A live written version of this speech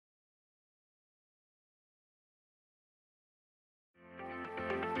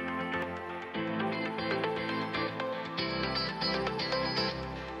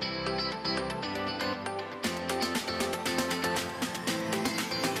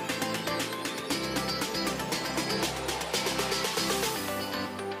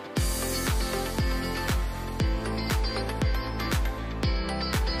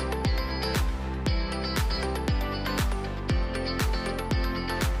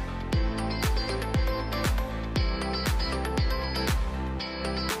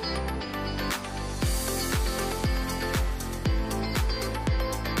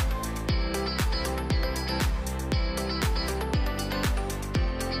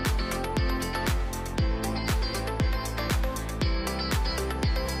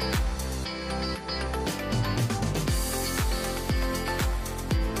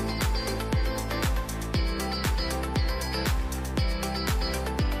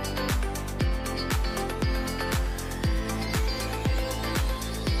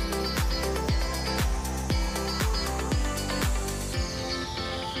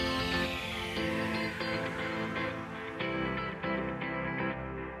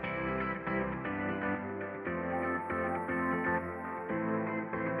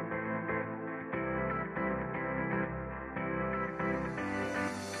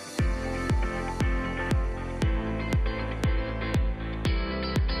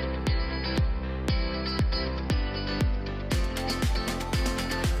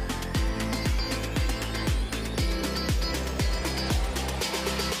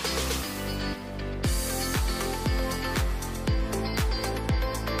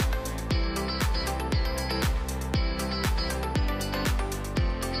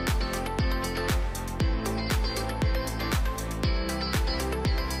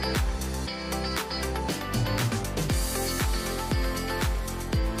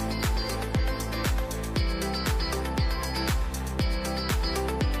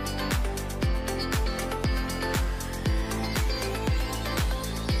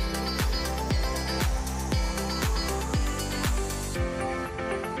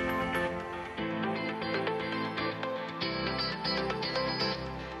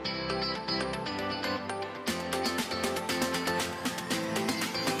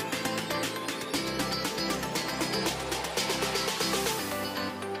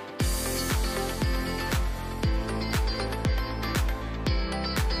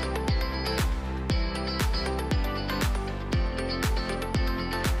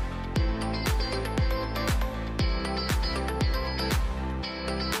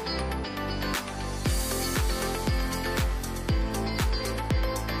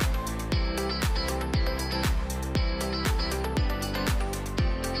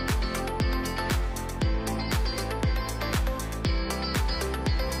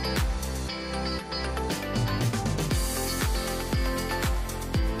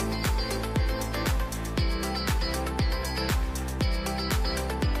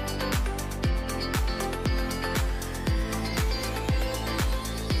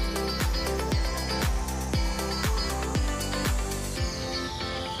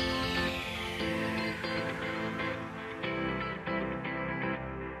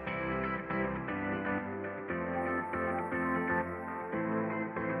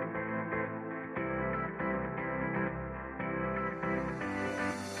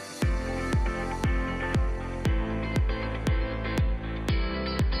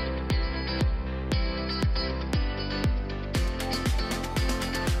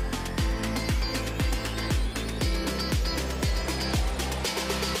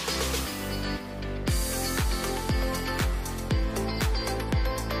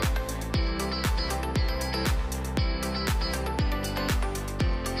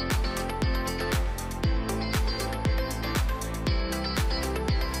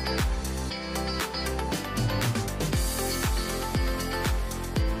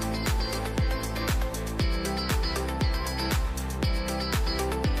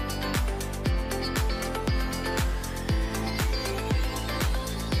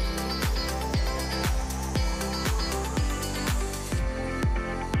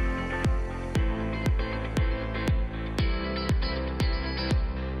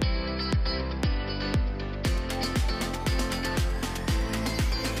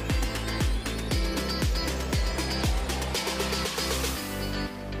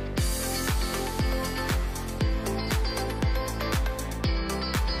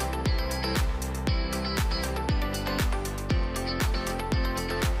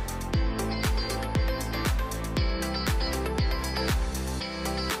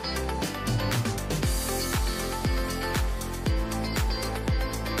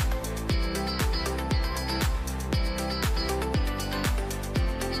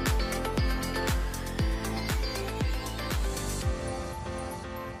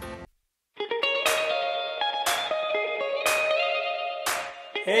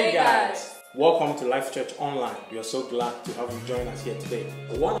Hey guys! Welcome to Life Church Online. We are so glad to have you join us here today.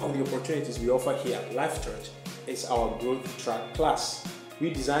 One of the opportunities we offer here at Life Church is our Growth Track class.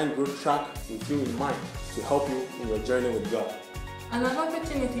 We design Growth Track with you in mind to help you in your journey with God. Another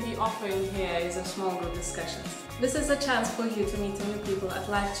opportunity we offer in here is a small group discussions. This is a chance for you to meet new people at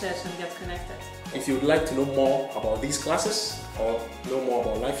Life Church and get connected. If you would like to know more about these classes or know more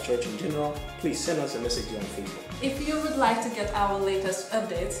about Life Church in general, please send us a message on Facebook. If you would like to get our latest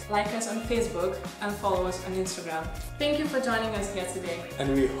updates, like us on Facebook and follow us on Instagram. Thank you for joining us here today.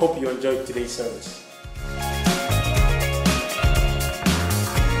 And we hope you enjoyed today's service.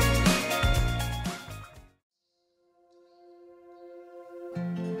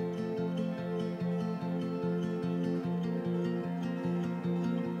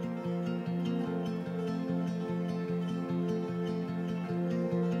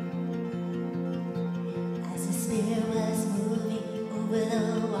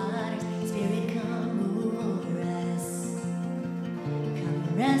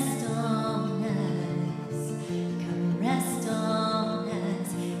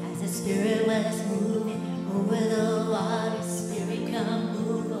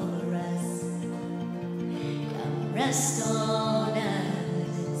 Rest on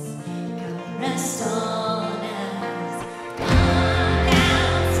us, come rest on us. Come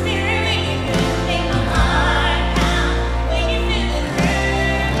down, Spirit, when you move, make my heart pound. When you feel the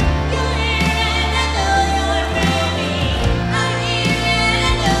room, you're here and I know you're ready. I'm here and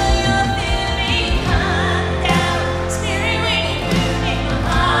I know you're feeling. Come down, Spirit, when you move, make my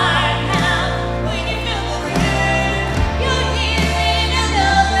heart pound. When you feel the room, you're here and I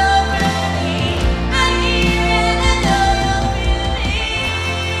know you're ready. I'm here and I know you're feeling.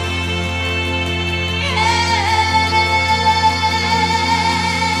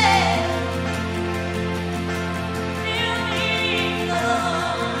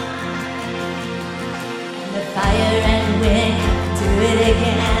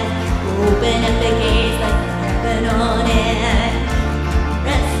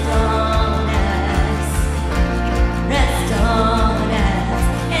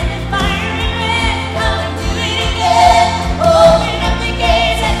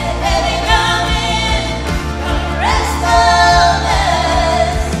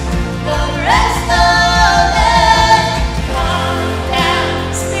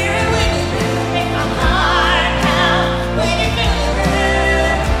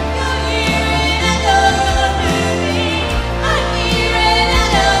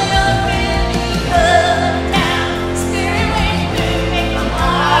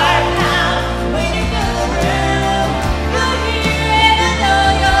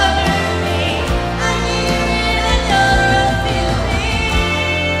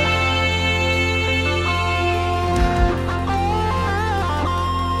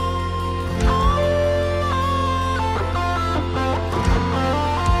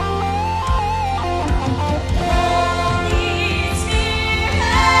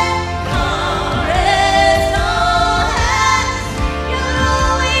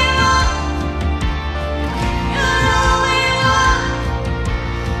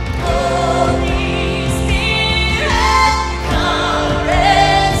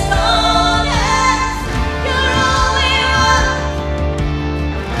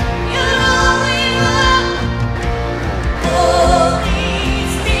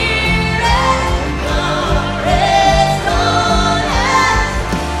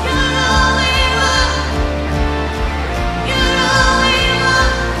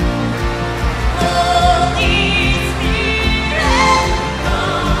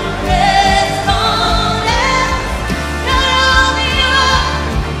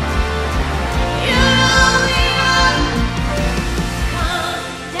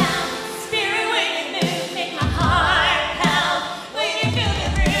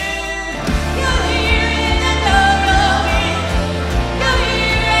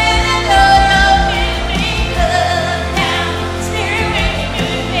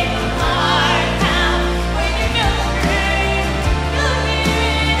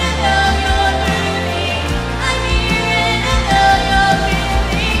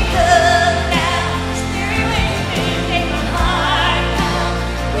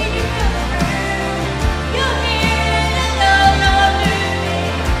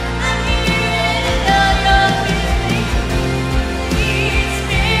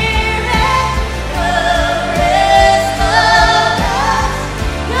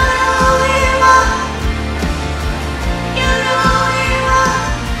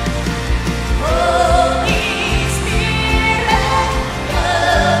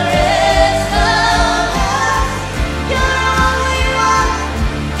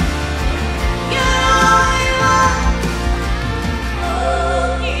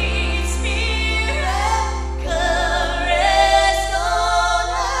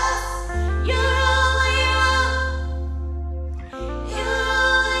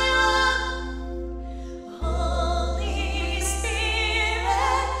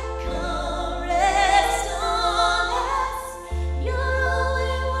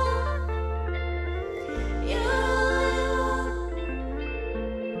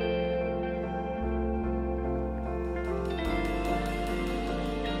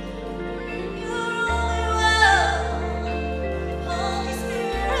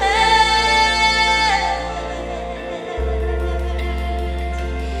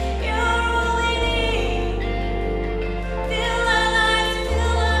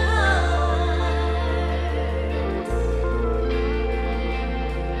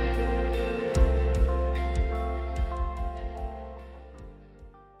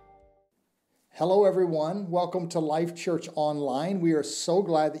 Hello, everyone. Welcome to Life Church Online. We are so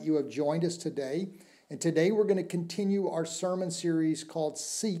glad that you have joined us today. And today we're going to continue our sermon series called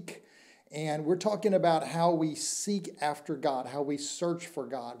Seek. And we're talking about how we seek after God, how we search for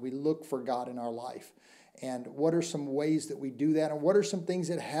God, we look for God in our life. And what are some ways that we do that? And what are some things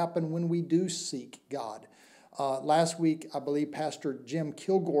that happen when we do seek God? Last week, I believe Pastor Jim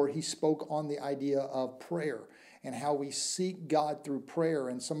Kilgore, he spoke on the idea of prayer and how we seek God through prayer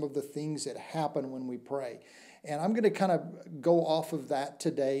and some of the things that happen when we pray. And I'm going to kind of go off of that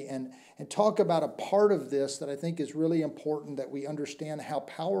today and talk about a part of this that I think is really important, that we understand how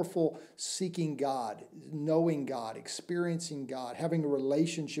powerful seeking God, knowing God, experiencing God, having a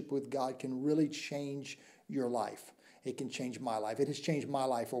relationship with God can really change your life. It can change my life. It has changed my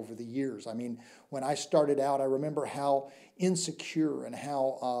life over the years. I mean, when I started out, I remember how insecure and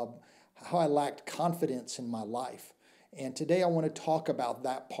how I lacked confidence in my life. And today I want to talk about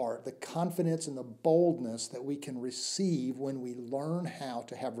that part, the confidence and the boldness that we can receive when we learn how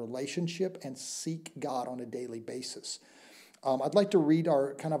to have relationship and seek God on a daily basis. I'd like to read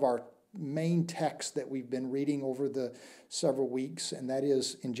our main text that we've been reading over the several weeks, and that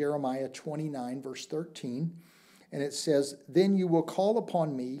is in Jeremiah 29, verse 13. And it says, "Then you will call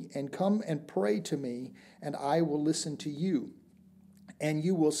upon me and come and pray to me, and I will listen to you. And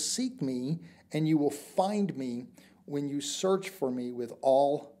you will seek me, and you will find me when you search for me with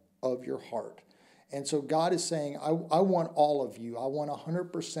all of your heart." And so God is saying, I want all of you. I want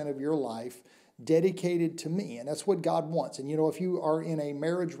 100% of your life dedicated to me. And that's what God wants. And if you are in a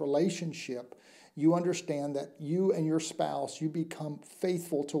marriage relationship, you understand that you and your spouse, you become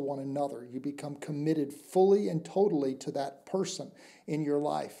faithful to one another. You become committed fully and totally to that person in your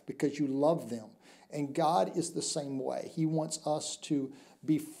life because you love them. And God is the same way. He wants us to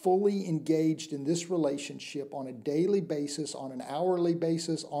be fully engaged in this relationship on a daily basis, on an hourly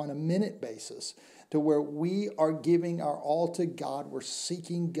basis, on a minute basis, to where we are giving our all to God. We're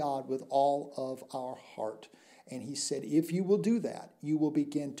seeking God with all of our heart. And he said, if you will do that, you will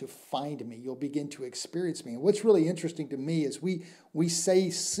begin to find me. You'll begin to experience me. And what's really interesting to me is we say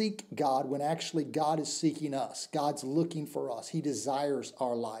seek God when actually God is seeking us. God's looking for us. He desires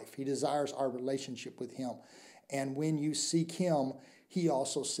our life. He desires our relationship with him. And when you seek him, he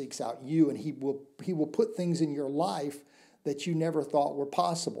also seeks out you. And he will put things in your life that you never thought were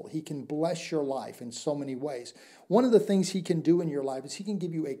possible. He can bless your life in so many ways. One of the things he can do in your life is he can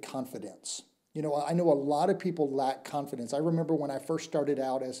give you a confidence. I know a lot of people lack confidence. I remember when I first started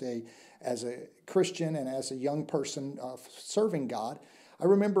out as a Christian and as a young person serving God, I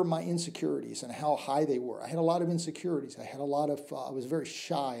remember my insecurities and how high they were. I had a lot of insecurities. I was very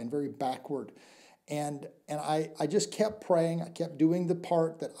shy and very backward. And I just kept praying. I kept doing the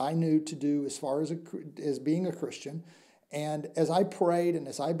part that I knew to do as far as being a Christian. And as I prayed and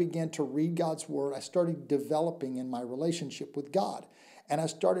as I began to read God's word, I started developing in my relationship with God. And I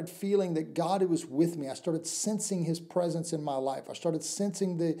started feeling that God was with me. I started sensing his presence in my life. I started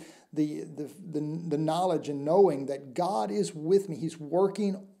sensing the knowledge and knowing that God is with me. He's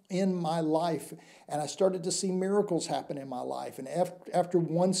working in my life. And I started to see miracles happen in my life. And after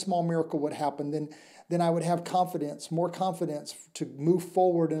one small miracle would happen, then I would have more confidence to move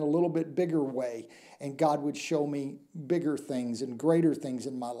forward in a little bit bigger way. And God would show me bigger things and greater things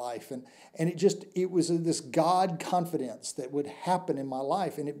in my life. And it was this God confidence that would happen in my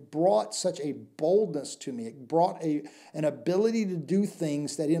life. And it brought such a boldness to me. It brought an ability to do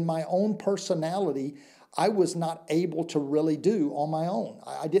things that in my own personality, I was not able to really do on my own.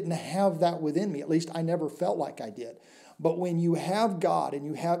 I didn't have that within me. At least I never felt like I did. But when you have God and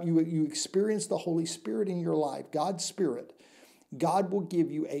you experience the Holy Spirit in your life, God's Spirit, God will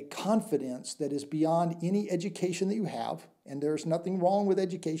give you a confidence that is beyond any education that you have. And there's nothing wrong with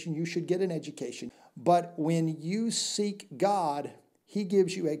education. You should get an education. But when you seek God, he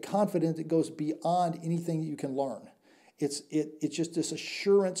gives you a confidence that goes beyond anything that you can learn. It's just this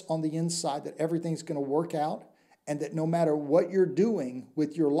assurance on the inside that everything's going to work out and that no matter what you're doing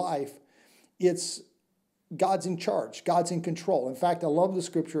with your life, it's God's in charge. God's in control. In fact, I love the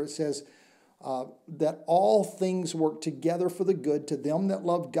scripture. It says that all things work together for the good to them that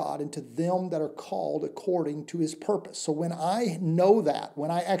love God and to them that are called according to his purpose. So when I know that,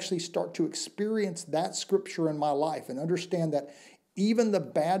 when I actually start to experience that scripture in my life and understand that even the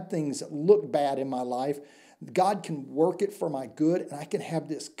bad things that look bad in my life, God can work it for my good, and I can have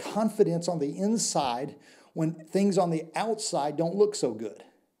this confidence on the inside when things on the outside don't look so good.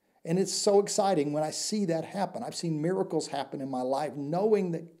 And it's so exciting when I see that happen. I've seen miracles happen in my life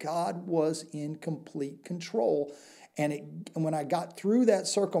knowing that God was in complete control. And when I got through that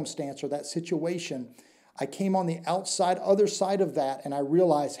circumstance or that situation, I came on the other side of that, and I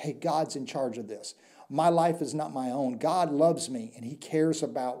realized, hey, God's in charge of this. My life is not my own. God loves me, and he cares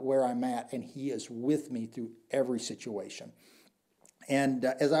about where I'm at, and he is with me through every situation. And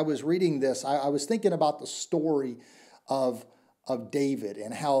as I was reading this, I was thinking about the story of David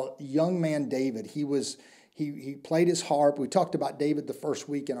and how young man David, he played his harp. We talked about David the first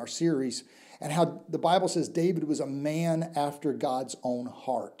week in our series, and how the Bible says David was a man after God's own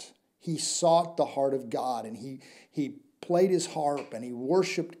heart. He sought the heart of God, and he played his harp, and he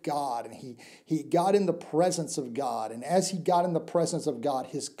worshiped God, and he got in the presence of God. And as he got in the presence of God,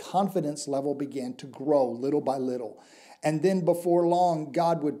 his confidence level began to grow little by little. And then before long,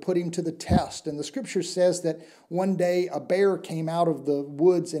 God would put him to the test. And the scripture says that one day a bear came out of the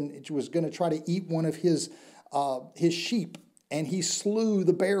woods and it was going to try to eat one of his sheep. And he slew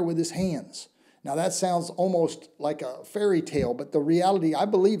the bear with his hands. Now that sounds almost like a fairy tale, but the reality, I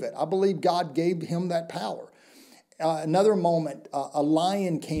believe it. I believe God gave him that power. Another moment, a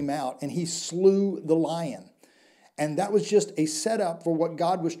lion came out and he slew the lion. And that was just a setup for what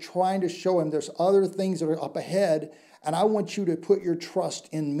God was trying to show him. There's other things that are up ahead, and I want you to put your trust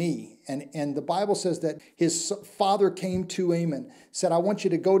in me. And the Bible says that his father came to him and said, I want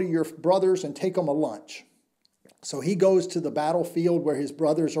you to go to your brothers and take them a lunch. So he goes to the battlefield where his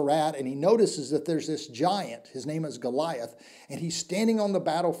brothers are at, and he notices that there's this giant. His name is Goliath, and he's standing on the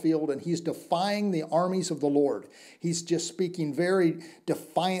battlefield, and he's defying the armies of the Lord. He's just speaking very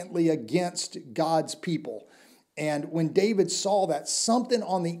defiantly against God's people. And when David saw that, something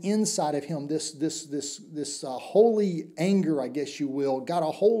on the inside of him, this holy anger, I guess you will, got a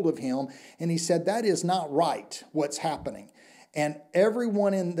hold of him, and he said, that is not right, what's happening. And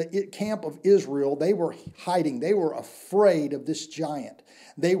everyone in the camp of Israel, they were hiding. They were afraid of this giant.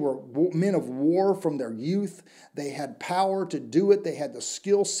 They were men of war from their youth. They had power to do it. They had the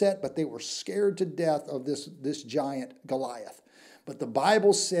skill set, but they were scared to death of this giant Goliath. But the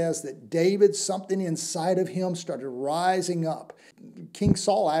Bible says that David, something inside of him started rising up. King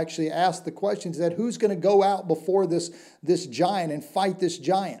Saul actually asked the question, he said, who's going to go out before this giant and fight this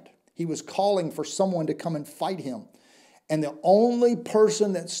giant? He was calling for someone to come and fight him. And the only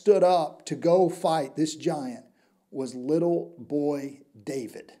person that stood up to go fight this giant was little boy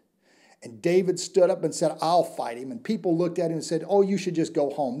David. And David stood up and said, I'll fight him. And people looked at him and said, oh, you should just go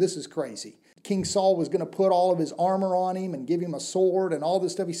home. This is crazy. King Saul was going to put all of his armor on him and give him a sword and all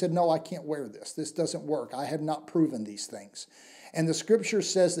this stuff. He said, no, I can't wear this. This doesn't work. I have not proven these things. And the scripture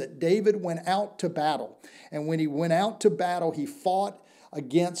says that David went out to battle. And when he went out to battle, he fought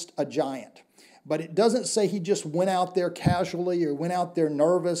against a giant. But it doesn't say he just went out there casually or went out there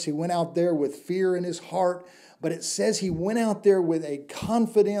nervous. He went out there with fear in his heart. But it says he went out there with a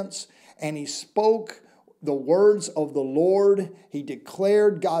confidence, and he spoke the words of the Lord. He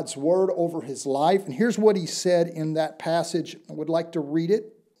declared God's word over his life. And here's what he said in that passage. I would like to read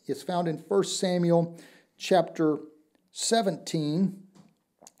it. It's found in 1 Samuel chapter 17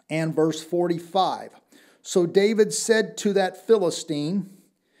 and verse 45. So David said to that Philistine,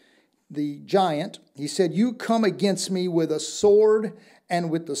 the giant, he said, you come against me with a sword and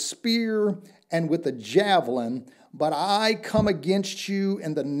with the spear and with the javelin, but I come against you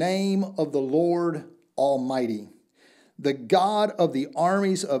in the name of the Lord Almighty, the God of the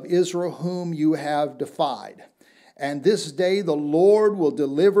armies of Israel, whom you have defied. And this day the Lord will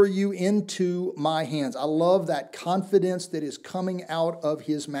deliver you into my hands. I love that confidence that is coming out of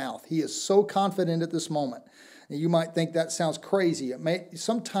his mouth. He is so confident at this moment. You might think that sounds crazy.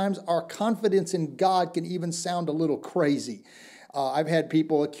 Sometimes our confidence in God can even sound a little crazy. I've had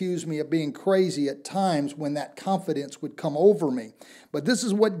people accuse me of being crazy at times when that confidence would come over me. But this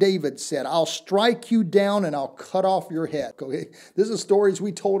is what David said, I'll strike you down and I'll cut off your head. Okay? This is stories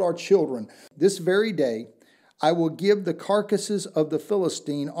we told our children. This very day, I will give the carcasses of the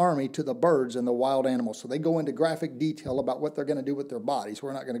Philistine army to the birds and the wild animals. So they go into graphic detail about what they're going to do with their bodies.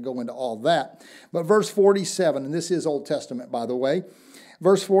 We're not going to go into all that. But verse 47, and this is Old Testament, by the way.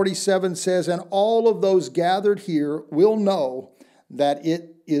 Verse 47 says, and all of those gathered here will know that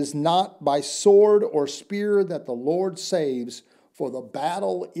it is not by sword or spear that the Lord saves, for the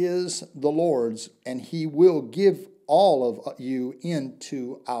battle is the Lord's, and he will give all of you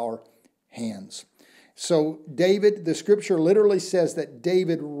into our hands. So David, the scripture literally says that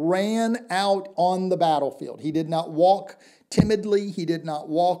David ran out on the battlefield. He did not walk timidly. He did not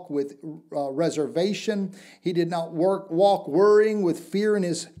walk with reservation. He did not walk worrying with fear in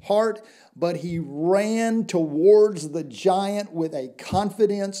his heart, but he ran towards the giant with a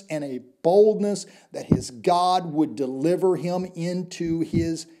confidence and a boldness that his God would deliver him into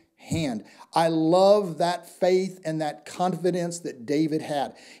his hand. I love that faith and that confidence that David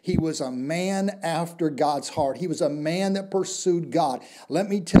had. He was a man after God's heart. He was a man that pursued God. Let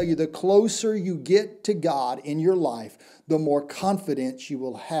me tell you, the closer you get to God in your life, the more confidence you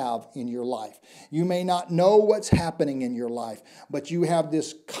will have in your life. You may not know what's happening in your life, but you have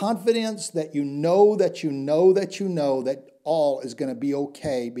this confidence that you know that you know that you know that all is going to be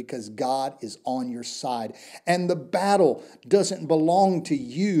okay because God is on your side. And the battle doesn't belong to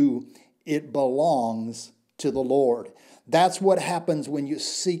you, it belongs to the Lord. That's what happens when you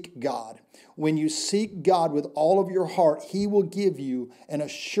seek God. When you seek God with all of your heart, He will give you an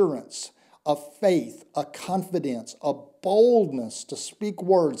assurance, a faith, a confidence, a boldness to speak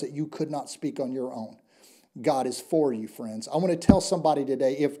words that you could not speak on your own. God is for you, friends. I want to tell somebody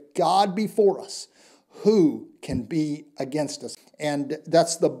today, if God be for us, who can be against us? And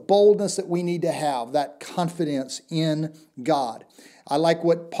that's the boldness that we need to have, that confidence in God. I like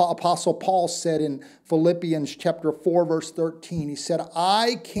what Apostle Paul said in Philippians chapter 4, verse 13. He said,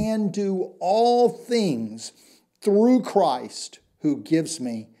 I can do all things through Christ who gives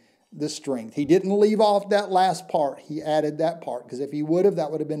me the strength. He didn't leave off that last part. He added that part, because if he would have,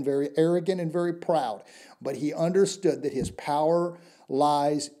 that would have been very arrogant and very proud. But he understood that his power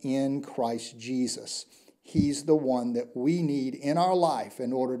lies in Christ Jesus. He's the one that we need in our life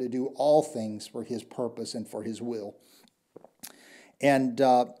in order to do all things for His purpose and for His will. And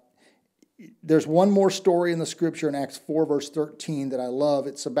there's one more story in the scripture in Acts 4, verse 13 that I love.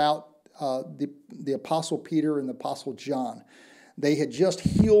 It's about the Apostle Peter and the Apostle John. They had just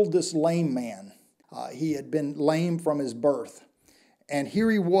healed this lame man. He had been lame from his birth. And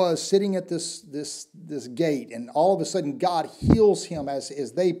here he was sitting at this gate, and all of a sudden God heals him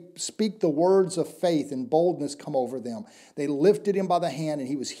as they speak the words of faith and boldness come over them. They lifted him by the hand and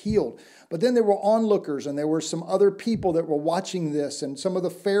he was healed. But then there were onlookers, and there were some other people that were watching this, and some of the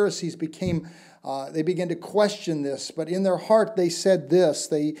Pharisees began to question this. But in their heart they said this.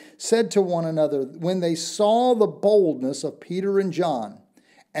 They said to one another, when they saw the boldness of Peter and John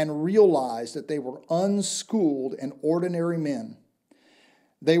and realized that they were unschooled and ordinary men,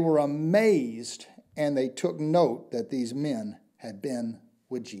 they were amazed, and they took note that these men had been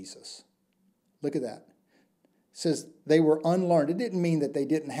with Jesus. Look at that. It says they were unlearned. It didn't mean that they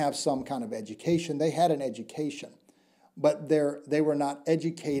didn't have some kind of education. They had an education, but they were not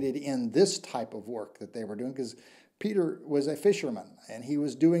educated in this type of work that they were doing, because Peter was a fisherman, and he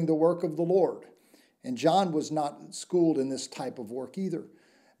was doing the work of the Lord. And John was not schooled in this type of work either.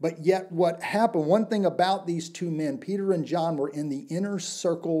 But yet what happened, one thing about these two men, Peter and John, were in the inner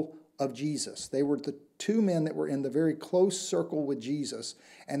circle of Jesus. They were the two men that were in the very close circle with Jesus,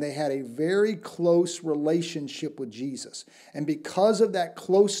 and they had a very close relationship with Jesus. And because of that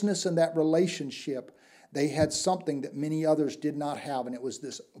closeness and that relationship, they had something that many others did not have, and it was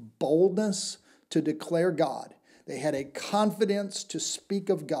this boldness to declare God. They had a confidence to speak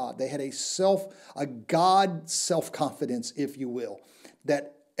of God. They had a God self-confidence, if you will,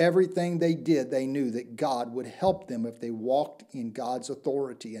 that everything they did, they knew that God would help them if they walked in God's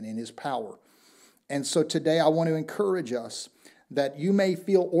authority and in His power. And so today I want to encourage us that you may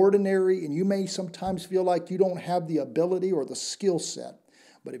feel ordinary, and you may sometimes feel like you don't have the ability or the skill set.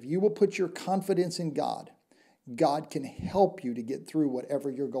 But if you will put your confidence in God, God can help you to get through whatever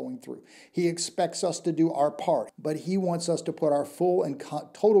you're going through. He expects us to do our part, but He wants us to put our full and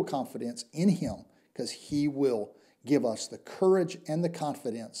total confidence in Him, because He will give us the courage and the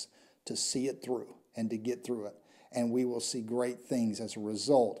confidence to see it through and to get through it. And we will see great things as a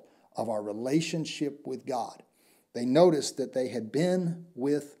result of our relationship with God. They noticed that they had been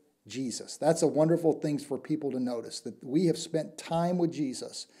with Jesus. That's a wonderful thing for people to notice, that we have spent time with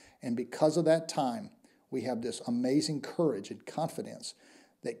Jesus. And because of that time, we have this amazing courage and confidence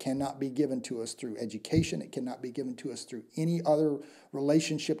that cannot be given to us through education. It cannot be given to us through any other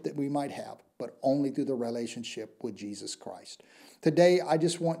relationship that we might have, but only through the relationship with Jesus Christ. Today, I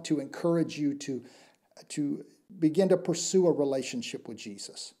just want to encourage you to begin to pursue a relationship with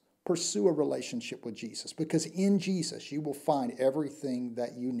Jesus. Pursue a relationship with Jesus, because in Jesus, you will find everything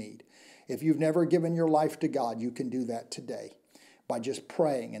that you need. If you've never given your life to God, you can do that today by just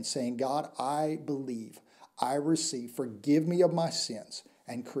praying and saying, God, I believe, I receive, forgive me of my sins,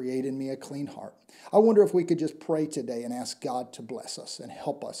 and create in me a clean heart. I wonder if we could just pray today and ask God to bless us and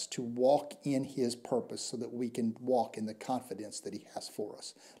help us to walk in His purpose so that we can walk in the confidence that He has for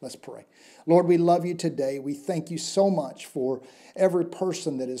us. Let's pray. Lord, we love You today. We thank You so much for every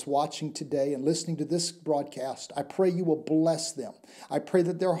person that is watching today and listening to this broadcast. I pray You will bless them. I pray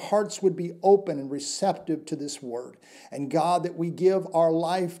that their hearts would be open and receptive to this word. And God, that we give our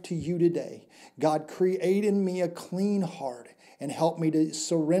life to You today. God, create in me a clean heart and help me to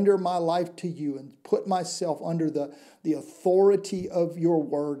surrender my life to you and put myself under the authority of your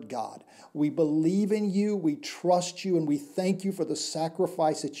word, God. We believe in you, we trust you, and we thank you for the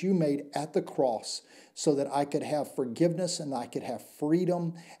sacrifice that you made at the cross so that I could have forgiveness and I could have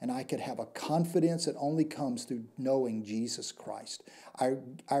freedom and I could have a confidence that only comes through knowing Jesus Christ.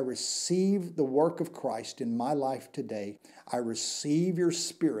 I receive the work of Christ in my life today. I receive your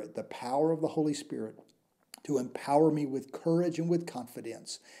Spirit, the power of the Holy Spirit, to empower me with courage and with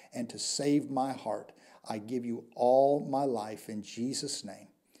confidence and to save my heart. I give you all my life in Jesus' name.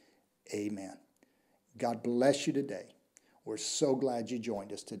 Amen. God bless you today. We're so glad you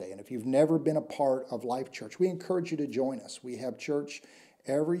joined us today. And if you've never been a part of Life Church, we encourage you to join us. We have church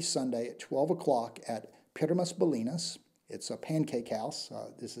every Sunday at 12 o'clock at Vilnius. It's a pancake house.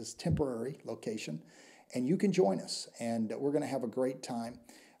 This is temporary location. And you can join us. And we're going to have a great time.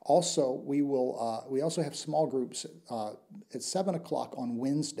 Also, we also have small groups at 7 o'clock on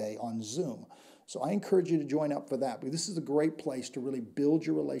Wednesday on Zoom. So I encourage you to join up for that. Because this is a great place to really build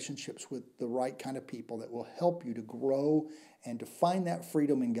your relationships with the right kind of people that will help you to grow and to find that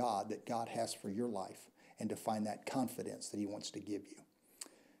freedom in God that God has for your life and to find that confidence that he wants to give you.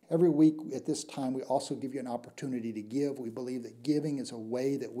 Every week at this time, we also give you an opportunity to give. We believe that giving is a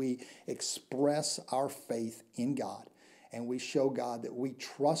way that we express our faith in God. And we show God that we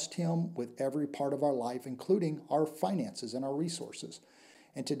trust him with every part of our life, including our finances and our resources.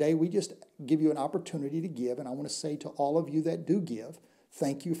 And today we just give you an opportunity to give. And I want to say to all of you that do give,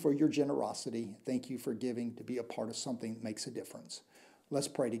 thank you for your generosity. Thank you for giving to be a part of something that makes a difference. Let's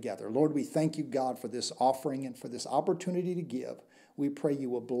pray together. Lord, we thank you, God, for this offering and for this opportunity to give. We pray you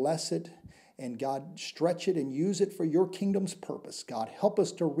will bless it and, God, stretch it and use it for your kingdom's purpose. God, help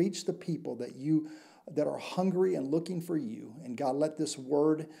us to reach the people that are hungry and looking for you. And God, let this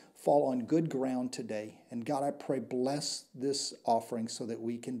word fall on good ground today. And God, I pray, bless this offering so that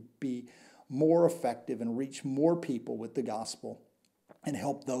we can be more effective and reach more people with the gospel and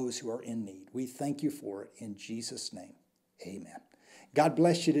help those who are in need. We thank you for it in Jesus' name. Amen. God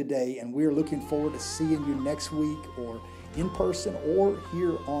bless you today, and we're looking forward to seeing you next week or in person or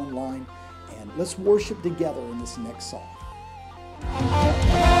here online. And let's worship together in this next song.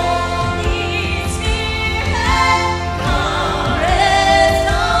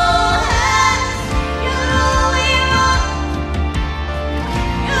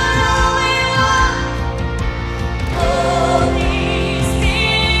 Holy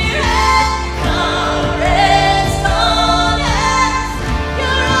Spirit,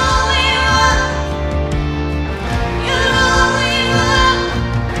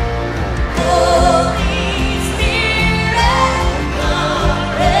 come.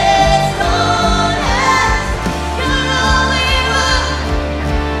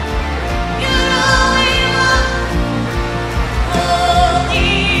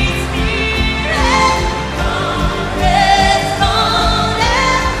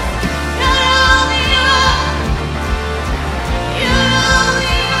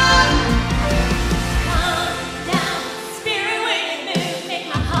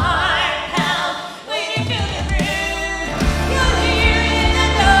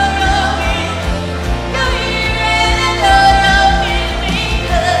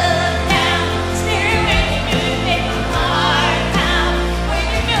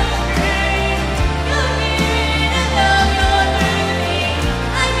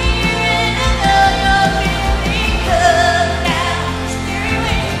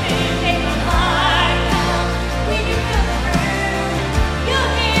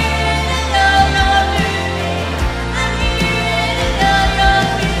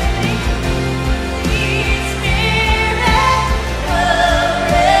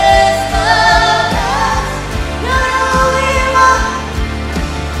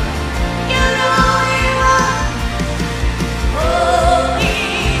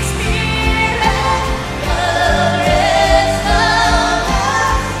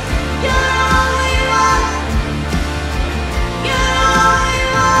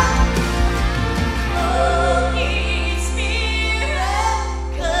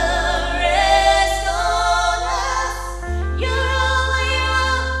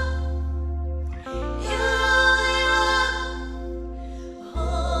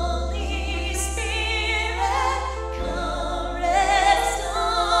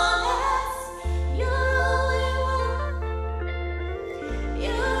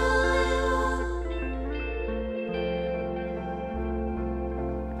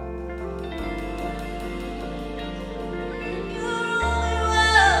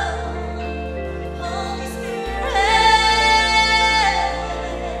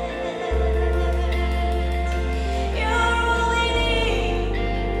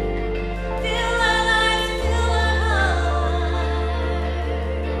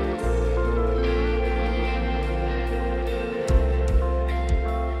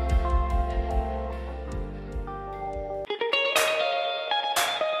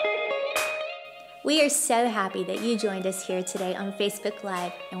 We are so happy that you joined us here today on Facebook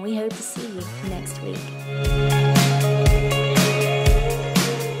Live, and we hope to see you next week.